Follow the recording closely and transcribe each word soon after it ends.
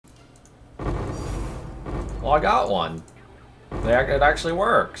Well, I got one. It actually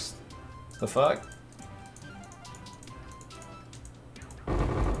works. The fuck?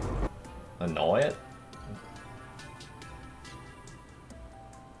 Annoy it?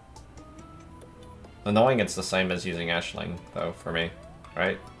 Annoying, it's the same as using Ashling, though, for me.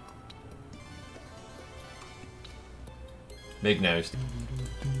 Right? Big nose.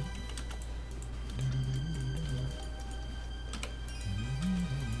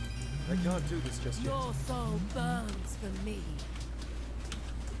 I can't do this just yet. Your soul burns for me.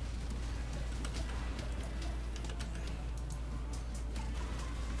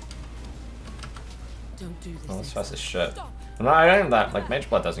 Don't do this. Oh, that's fast as shit. No, I am that. Like, Mage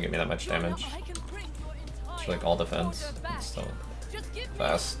Blood doesn't give me that much damage. It's like all defense. It's still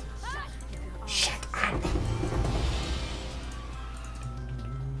fast. Shut up.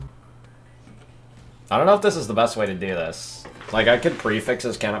 I don't know if this is the best way to do this. Like, I could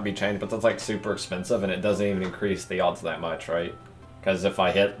prefixes cannot be changed, but that's like super expensive and it doesn't even increase the odds that much, right? Because if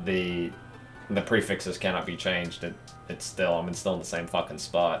I hit the prefixes cannot be changed, I'm still in the same fucking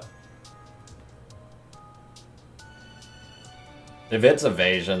spot. If it's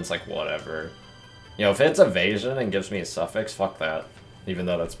evasion, it's like whatever. You know, if it's evasion and gives me a suffix, fuck that. Even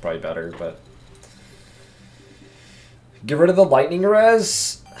though that's probably better, but... Get rid of the lightning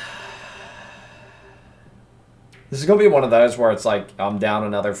res. This is gonna be one of those where it's like, I'm down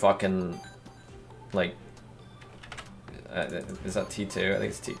another fucking... Like... is that T2? I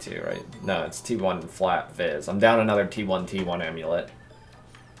think it's T2, right? No, it's T1 flat Viz. I'm down another T1 amulet.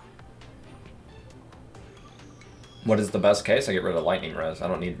 What is the best case? I get rid of lightning res. I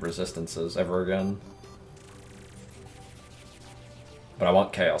don't need resistances ever again. But I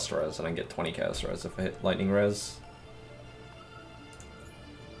want chaos res, and I get 20 chaos res if I hit lightning res.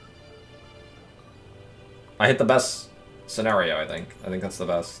 I hit the best scenario, I think. I think that's the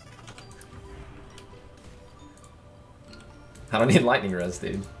best. I don't need lightning res,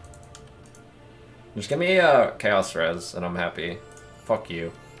 dude. Just give me a chaos res, and I'm happy. Fuck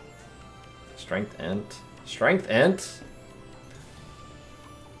you. Strength int. Strength int?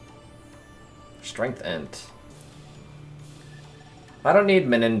 Strength int. I don't need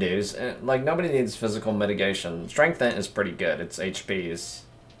Menindus. Like, nobody needs physical mitigation. Strength int is pretty good. It's HPs.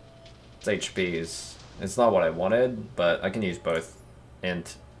 It's HPs. It's not what I wanted, but I can use both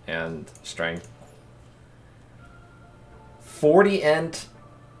int and strength. 40 int.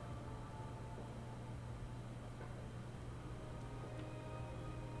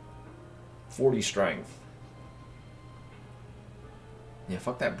 .40 strength. Yeah,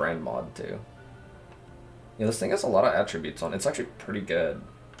 fuck that brand mod too. Yeah, this thing has a lot of attributes on it. It's actually pretty good.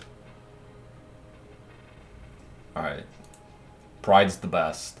 Alright. Pride's the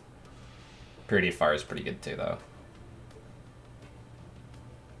best. Purity of Fire is pretty good too, though.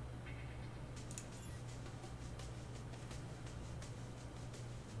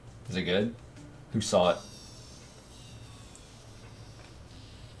 Is it good? Who saw it?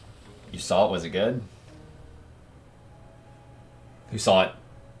 You saw it? Was it good? Who saw it?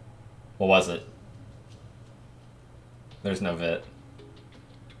 What was it? There's no vit.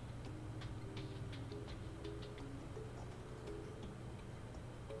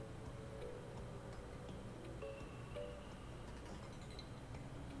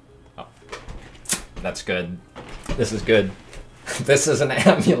 Oh. That's good. This is good. This is an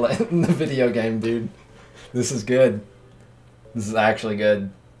amulet in the video game, dude. This is good. This is actually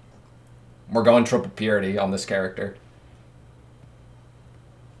good. We're going triple purity on this character.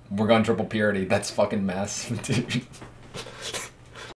 We're going triple purity. That's fucking massive, dude.